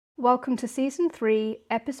Welcome to Season 3,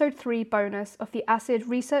 Episode 3 bonus of the ACID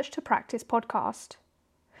Research to Practice podcast.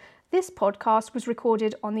 This podcast was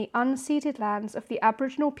recorded on the unceded lands of the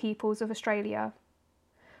Aboriginal peoples of Australia.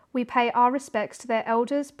 We pay our respects to their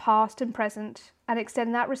elders past and present and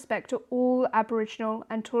extend that respect to all Aboriginal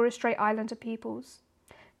and Torres Strait Islander peoples.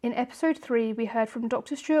 In Episode 3, we heard from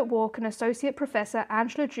Dr. Stuart Walk and Associate Professor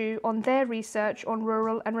Angela Dew on their research on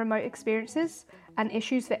rural and remote experiences and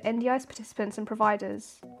issues for NDIS participants and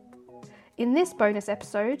providers. In this bonus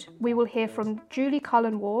episode, we will hear from Julie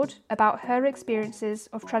Cullen-Ward about her experiences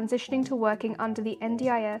of transitioning to working under the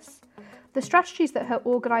NDIS, the strategies that her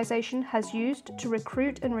organisation has used to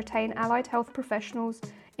recruit and retain allied health professionals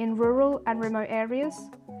in rural and remote areas,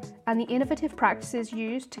 and the innovative practices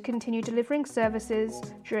used to continue delivering services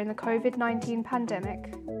during the COVID-19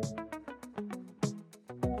 pandemic.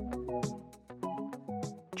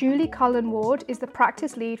 Julie Cullen-Ward is the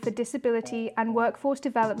practice lead for disability and workforce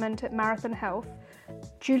development at Marathon Health.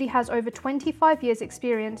 Julie has over 25 years'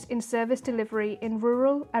 experience in service delivery in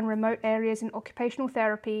rural and remote areas in occupational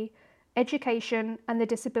therapy, education, and the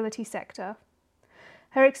disability sector.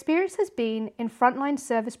 Her experience has been in frontline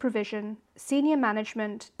service provision, senior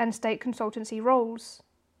management, and state consultancy roles.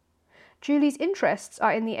 Julie's interests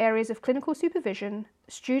are in the areas of clinical supervision,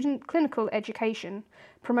 student clinical education,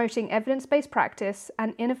 promoting evidence-based practice,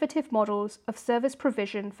 and innovative models of service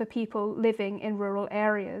provision for people living in rural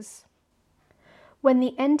areas. When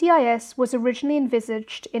the NDIS was originally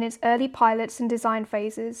envisaged in its early pilots and design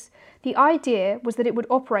phases, the idea was that it would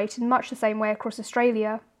operate in much the same way across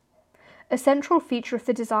Australia. A central feature of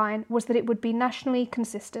the design was that it would be nationally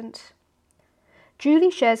consistent.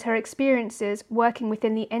 Julie shares her experiences working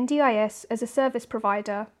within the NDIS as a service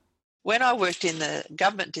provider. When I worked in the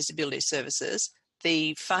government disability services,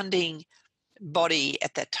 the funding body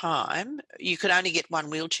at that time, you could only get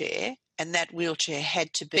one wheelchair, and that wheelchair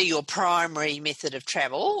had to be your primary method of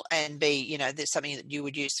travel and be, there's something that you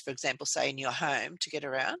would use, for example, say in your home to get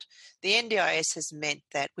around. The NDIS has meant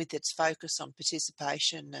that with its focus on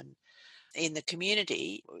participation and in the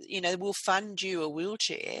community, we'll fund you a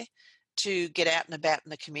wheelchair to get out and about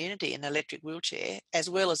in the community, an electric wheelchair, as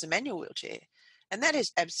well as a manual wheelchair. And that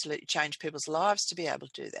has absolutely changed people's lives to be able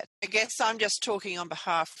to do that. I guess I'm just talking on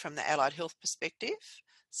behalf from the allied health perspective.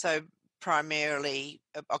 So primarily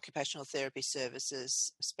occupational therapy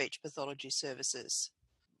services, speech pathology services.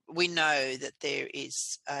 We know that there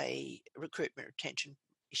is a recruitment retention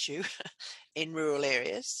issue in rural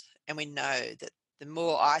areas. And we know that the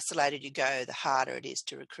more isolated you go, the harder it is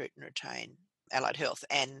to recruit and retain allied health.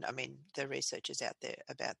 And the research is out there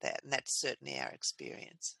about that. And that's certainly our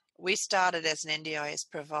experience. We started as an NDIS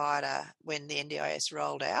provider when the NDIS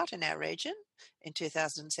rolled out in our region in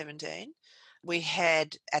 2017. We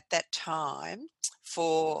had, at that time,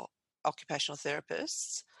 4 occupational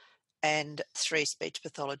therapists and 3 speech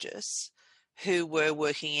pathologists who were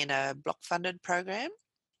working in a block-funded program.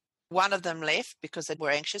 One of them left because they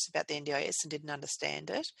were anxious about the NDIS and didn't understand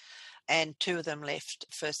it. And 2 of them left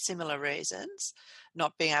for similar reasons,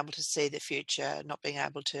 not being able to see the future, not being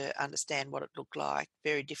able to understand what it looked like,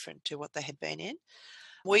 very different to what they had been in.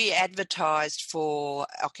 We advertised for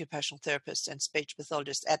occupational therapists and speech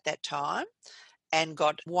pathologists at that time and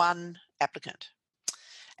got 1 applicant.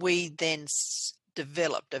 We then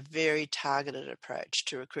developed a very targeted approach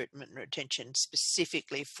to recruitment and retention,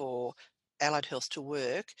 specifically for allied health to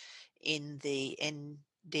work in the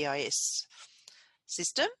NDIS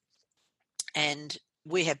system. And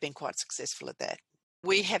we have been quite successful at that.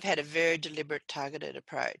 We have had a very deliberate, targeted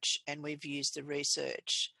approach, and we've used the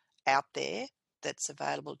research out there that's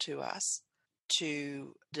available to us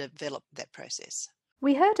to develop that process.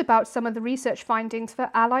 We heard about some of the research findings for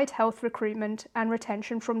allied health recruitment and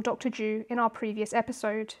retention from Dr. Dew in our previous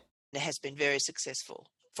episode. It has been very successful.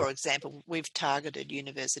 For example, we've targeted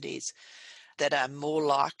universities that are more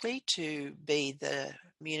likely to be the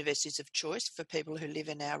universities of choice for people who live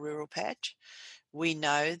in our rural patch. We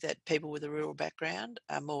know that people with a rural background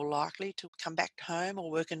are more likely to come back home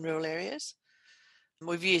or work in rural areas.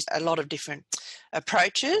 We've used a lot of different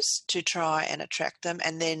approaches to try and attract them,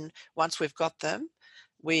 and then once we've got them,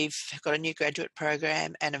 we've got a new graduate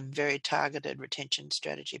program and a very targeted retention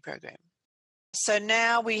strategy program. So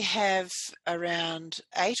now we have around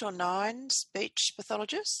 8 or 9 speech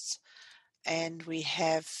pathologists, and we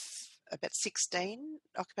have about 16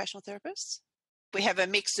 occupational therapists. We have a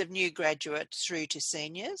mix of new graduates through to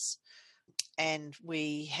seniors, and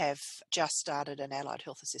we have just started an allied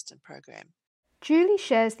health assistant program. Julie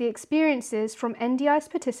shares the experiences from NDIS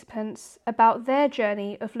participants about their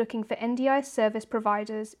journey of looking for NDIS service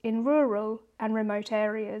providers in rural and remote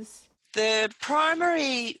areas. The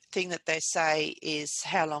primary thing that they say is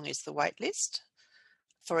how long is the wait list.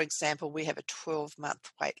 For example, we have a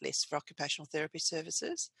 12-month wait list for occupational therapy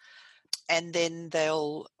services. And then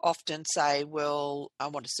they'll often say, well, I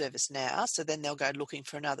want a service now. So then they'll go looking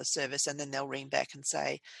for another service, and then they'll ring back and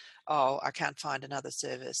say, oh, I can't find another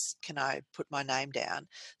service. Can I put my name down?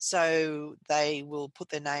 So they will put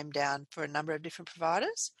their name down for a number of different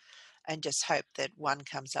providers and just hope that one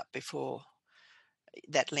comes up before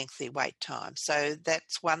that lengthy wait time. So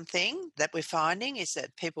that's one thing that we're finding, is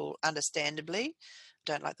that people understandably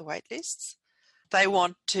don't like the wait lists. They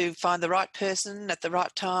want to find the right person at the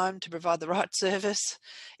right time to provide the right service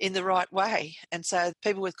in the right way. And so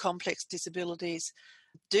people with complex disabilities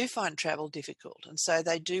do find travel difficult, and so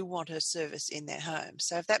they do want a service in their home.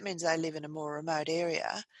 So if that means they live in a more remote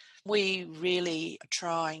area, we really are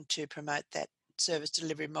trying to promote that service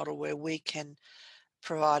delivery model where we can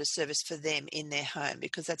provide a service for them in their home,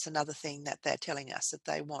 because that's another thing that they're telling us, that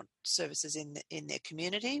they want services in their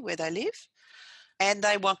community where they live, and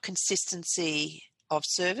they want consistency of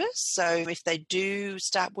service. So if they do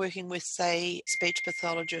start working with, say, speech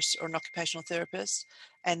pathologists or an occupational therapist,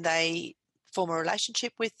 and they form a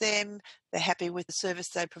relationship with them, they're happy with the service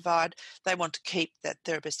they provide, they want to keep that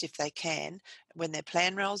therapist if they can when their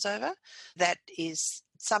plan rolls over. That is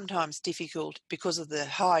sometimes difficult because of the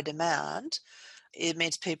high demand. It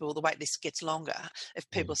means the wait list gets longer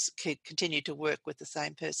if people continue to work with the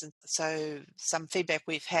same person. So some feedback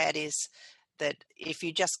we've had is that if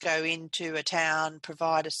you just go into a town,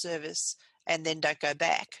 provide a service, and then don't go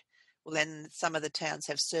back, well, then some of the towns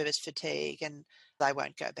have service fatigue and they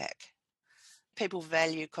won't go back. People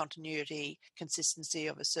value continuity, consistency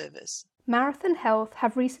of a service. Marathon Health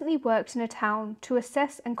have recently worked in a town to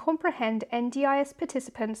assess and comprehend NDIS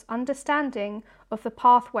participants' understanding of the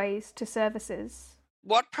pathways to services.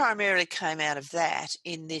 What primarily came out of that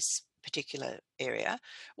in this particular area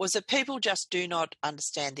was that people just do not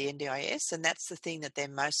understand the NDIS, and that's the thing that they're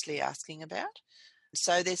mostly asking about.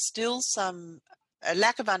 So there's still a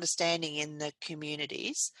lack of understanding in the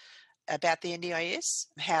communities about the NDIS,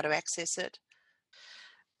 how to access it.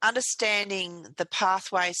 Understanding the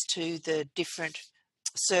pathways to the different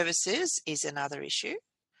services is another issue.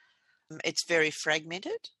 It's very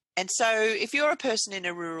fragmented. And so if you're a person in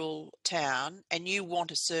a rural town and you want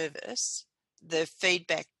a service, the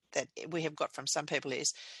feedback that we have got from some people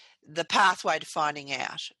is the pathway to finding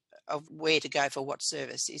out of where to go for what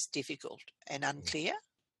service is difficult and unclear.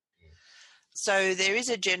 So there is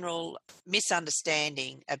a general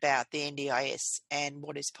misunderstanding about the NDIS and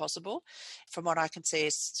what is possible. From what I can see,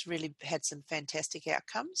 it's really had some fantastic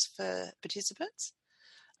outcomes for participants.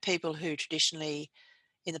 People who traditionally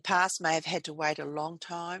in the past may have had to wait a long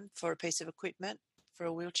time for a piece of equipment for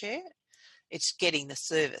a wheelchair. It's getting the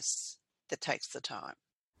service that takes the time.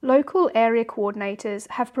 Local area coordinators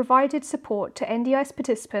have provided support to NDIS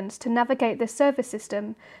participants to navigate the service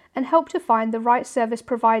system and help to find the right service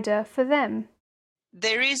provider for them.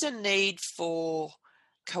 There is a need for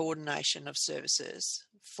coordination of services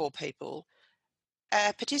for people.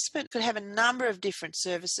 A participant could have a number of different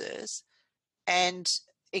services, and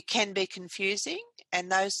it can be confusing,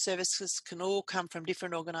 and those services can all come from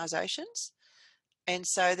different organisations. And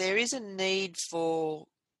so there is a need for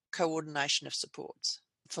coordination of supports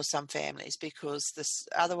for some families, because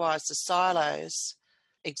otherwise the silos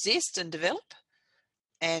exist and develop,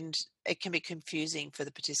 and it can be confusing for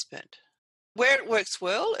the participant. Where it works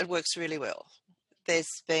well, it works really well.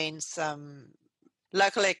 There's been some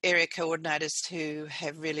local area coordinators who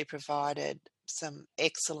have really provided some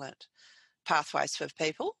excellent pathways for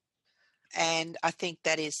people, and I think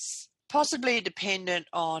that is possibly dependent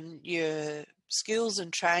on your skills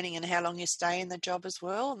and training and how long you stay in the job as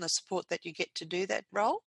well, and the support that you get to do that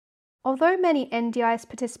role. Although many NDIS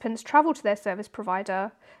participants travel to their service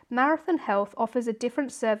provider, Marathon Health offers a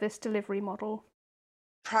different service delivery model.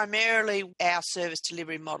 Primarily, our service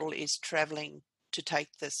delivery model is travelling to take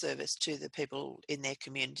the service to the people in their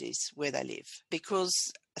communities where they live, because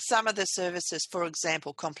some of the services, for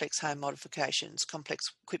example, complex home modifications, complex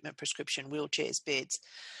equipment prescription, wheelchairs, beds,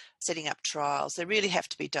 setting up trials, they really have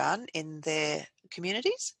to be done in their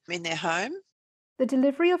communities, in their home. The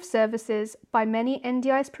delivery of services by many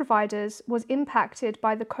NDIS providers was impacted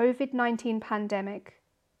by the COVID-19 pandemic.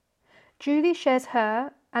 Julie shares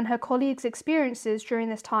her and her colleagues' experiences during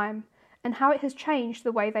this time and how it has changed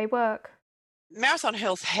the way they work. Marathon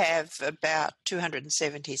Health have about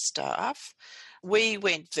 270 staff. We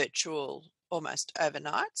went virtual almost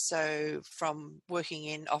overnight, so from working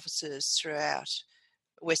in offices throughout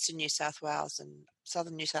Western New South Wales and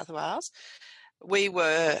Southern New South Wales, We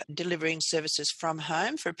were delivering services from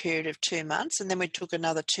home for a period of 2 months, and then we took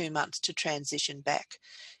another 2 months to transition back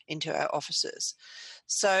into our offices.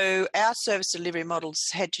 So our service delivery models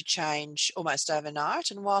had to change almost overnight,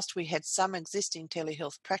 and whilst we had some existing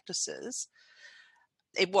telehealth practices,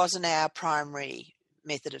 it wasn't our primary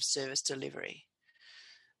method of service delivery.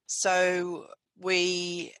 So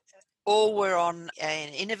we all were on an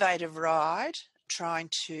innovative ride trying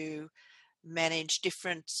to manage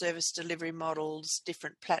different service delivery models,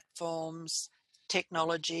 different platforms,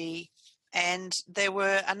 technology, and there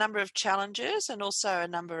were a number of challenges and also a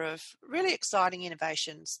number of really exciting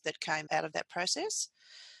innovations that came out of that process.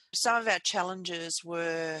 Some of our challenges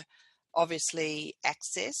were obviously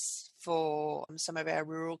access for some of our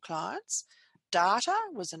rural clients. Data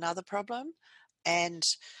was another problem, and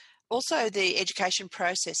also the education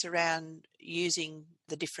process around using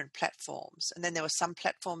the different platforms. And then there were some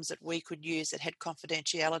platforms that we could use that had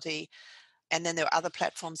confidentiality, and then there were other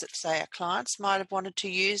platforms that, say, our clients might have wanted to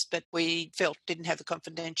use, but we felt didn't have the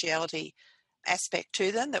confidentiality aspect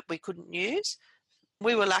to them that we couldn't use.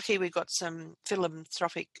 We were lucky we got some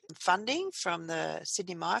philanthropic funding from the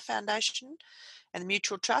Sydney Myer Foundation and the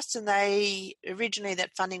Mutual Trust, and originally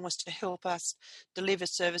that funding was to help us deliver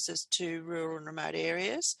services to rural and remote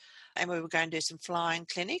areas, and we were going to do some flying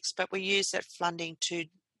clinics, but we used that funding to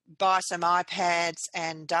buy some iPads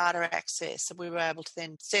and data access, so we were able to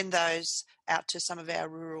then send those out to some of our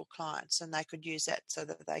rural clients, and they could use that so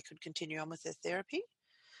that they could continue on with their therapy.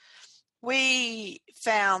 We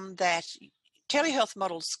found that telehealth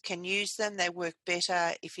models can use them. They work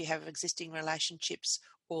better if you have existing relationships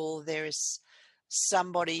or there is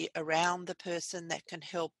somebody around the person that can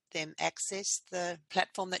help them access the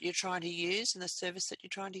platform that you're trying to use and the service that you're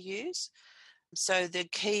trying to use. So the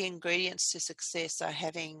key ingredients to success are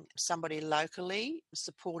having somebody locally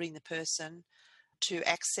supporting the person to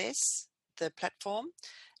access the platform,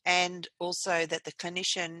 and also that the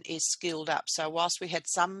clinician is skilled up. So whilst we had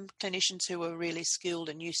some clinicians who were really skilled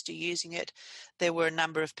and used to using it, there were a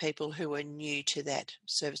number of people who were new to that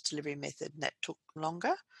service delivery method, and that took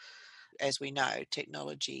longer. As we know,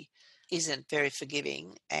 technology isn't very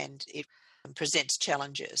forgiving and it presents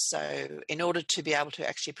challenges. So in order to be able to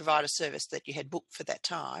actually provide a service that you had booked for that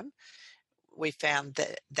time, we found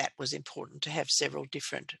that that was important to have several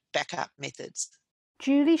different backup methods.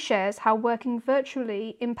 Julie shares how working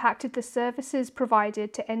virtually impacted the services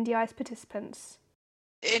provided to NDIS participants.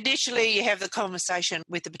 Initially, you have the conversation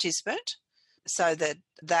with the participant so that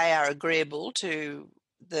they are agreeable to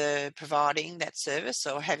the providing that service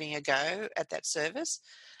or having a go at that service.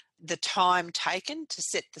 The time taken to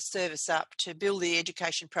set the service up, to build the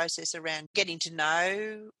education process around getting to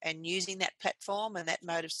know and using that platform and that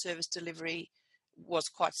mode of service delivery was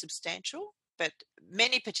quite substantial. But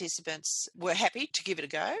many participants were happy to give it a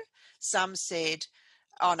go. Some said,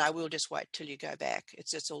 oh no, we'll just wait till you go back.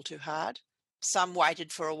 It's just all too hard. Some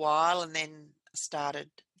waited for a while and then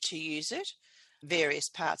started to use it. Various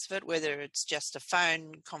parts of it, whether it's just a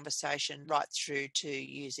phone conversation right through to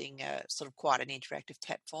using a sort of quite an interactive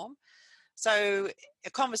platform. So a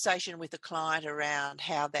conversation with the client around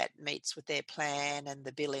how that meets with their plan and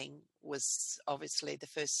the billing was obviously the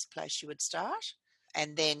first place you would start.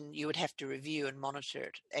 And then you would have to review and monitor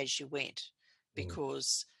it as you went,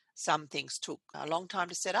 because some things took a long time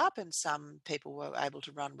to set up and some people were able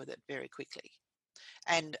to run with it very quickly.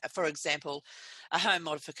 And for example, a home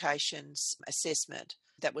modifications assessment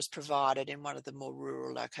that was provided in one of the more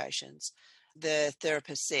rural locations, the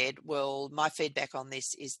therapist said, well, my feedback on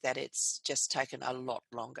this is that it's just taken a lot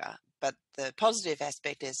longer. But the positive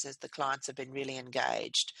aspect is the clients have been really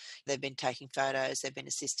engaged. They've been taking photos, they've been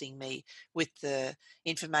assisting me with the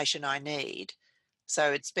information I need.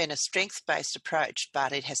 So it's been a strength-based approach,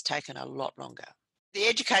 but it has taken a lot longer. The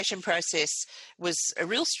education process was a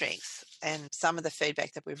real strength, and some of the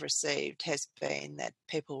feedback that we've received has been that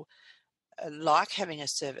people like having a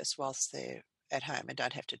service whilst they're at home and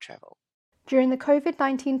don't have to travel. During the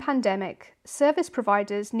COVID-19 pandemic, service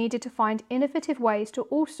providers needed to find innovative ways to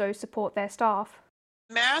also support their staff.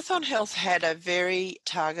 Marathon Health had a very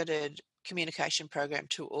targeted communication program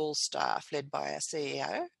to all staff led by our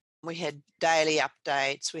CEO. We had daily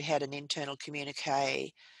updates, we had an internal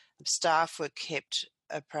communique. Staff were kept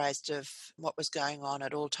appraised of what was going on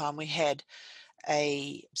at all time. We had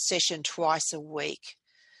a session twice a week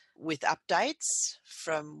with updates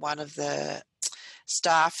from one of the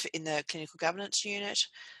staff in the clinical governance unit.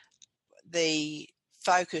 The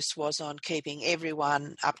focus was on keeping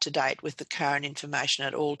everyone up to date with the current information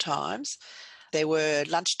at all times. There were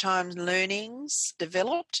lunchtime learnings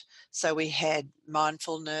developed. So we had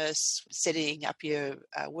mindfulness, setting up your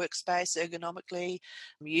workspace ergonomically,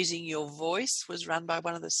 using your voice was run by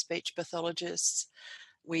one of the speech pathologists.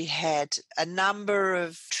 We had a number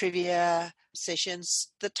of trivia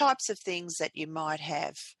sessions, the types of things that you might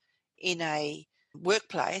have in a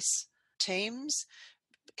workplace. Teams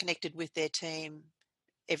connected with their team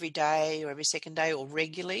every day or every second day or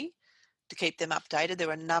regularly to keep them updated. There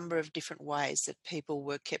were a number of different ways that people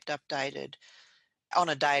were kept updated on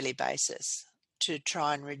a daily basis to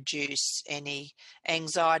try and reduce any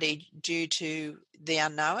anxiety due to the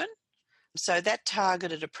unknown. So that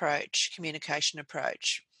targeted approach, communication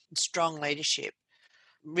approach, strong leadership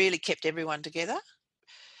really kept everyone together.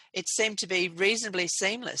 It seemed to be reasonably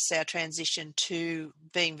seamless, our transition to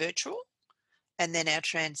being virtual and then our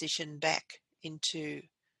transition back into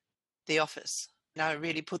the office. I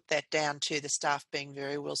really put that down to the staff being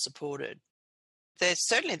very well supported. There's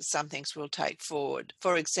certainly some things we'll take forward.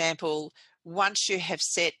 For example, once you have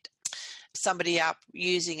set somebody up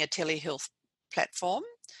using a telehealth platform,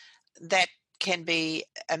 that can be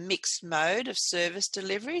a mixed mode of service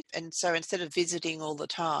delivery. And so instead of visiting all the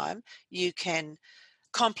time, you can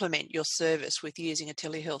complement your service with using a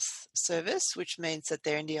telehealth service, which means that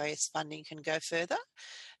their NDIS funding can go further.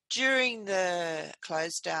 During the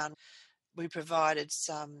close down, we provided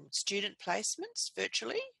some student placements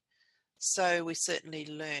virtually. So we certainly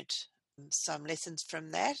learnt some lessons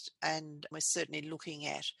from that, and we're certainly looking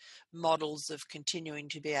at models of continuing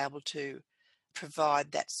to be able to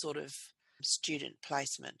provide that sort of student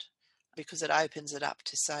placement, because it opens it up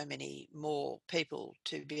to so many more people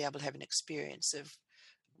to be able to have an experience of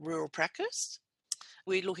rural practice.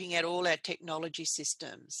 We're looking at all our technology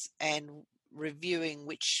systems and reviewing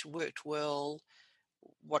which worked well,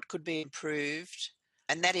 what could be improved.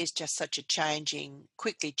 And that is just such a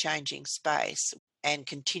quickly changing space, and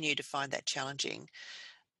continue to find that challenging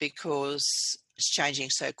because it's changing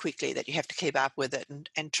so quickly that you have to keep up with it,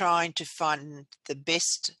 and trying to find the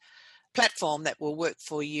best platform that will work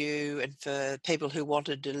for you and for people who want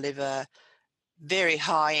to deliver very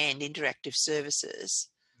high-end interactive services.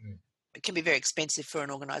 It can be very expensive for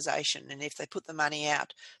an organisation, and if they put the money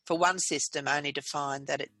out for one system only to find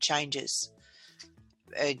that it changes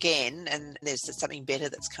again and there's something better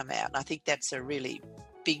that's come out. And I think that's a really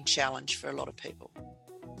big challenge for a lot of people.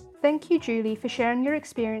 Thank you, Julie, for sharing your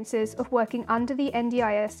experiences of working under the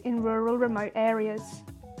NDIS in rural remote areas.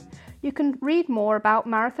 You can read more about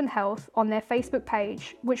Marathon Health on their Facebook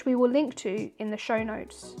page, which we will link to in the show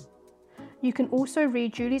notes. You can also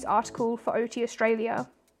read Julie's article for OT Australia.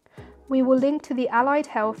 We will link to the Allied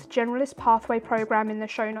Health Generalist Pathway Programme in the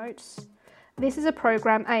show notes. This is a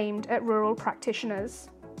programme aimed at rural practitioners.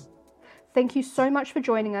 Thank you so much for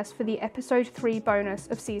joining us for the episode 3 bonus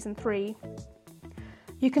of season 3.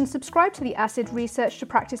 You can subscribe to the ACID Research to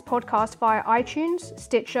Practice podcast via iTunes,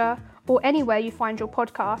 Stitcher, or anywhere you find your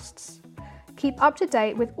podcasts. Keep up to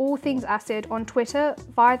date with all things ACID on Twitter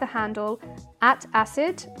via the handle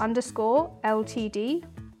 @acid_LTD,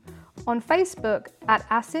 on Facebook at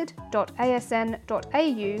acid.asn.au,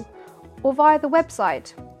 or via the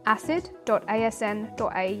website acid.asn.au.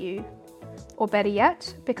 Or better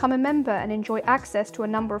yet, become a member and enjoy access to a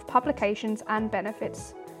number of publications and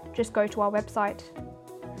benefits. Just go to our website.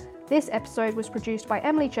 This episode was produced by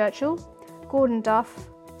Emily Churchill, Gordon Duff,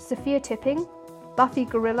 Sophia Tipping, Buffy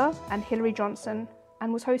Gorilla and Hilary Johnson,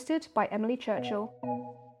 and was hosted by Emily Churchill.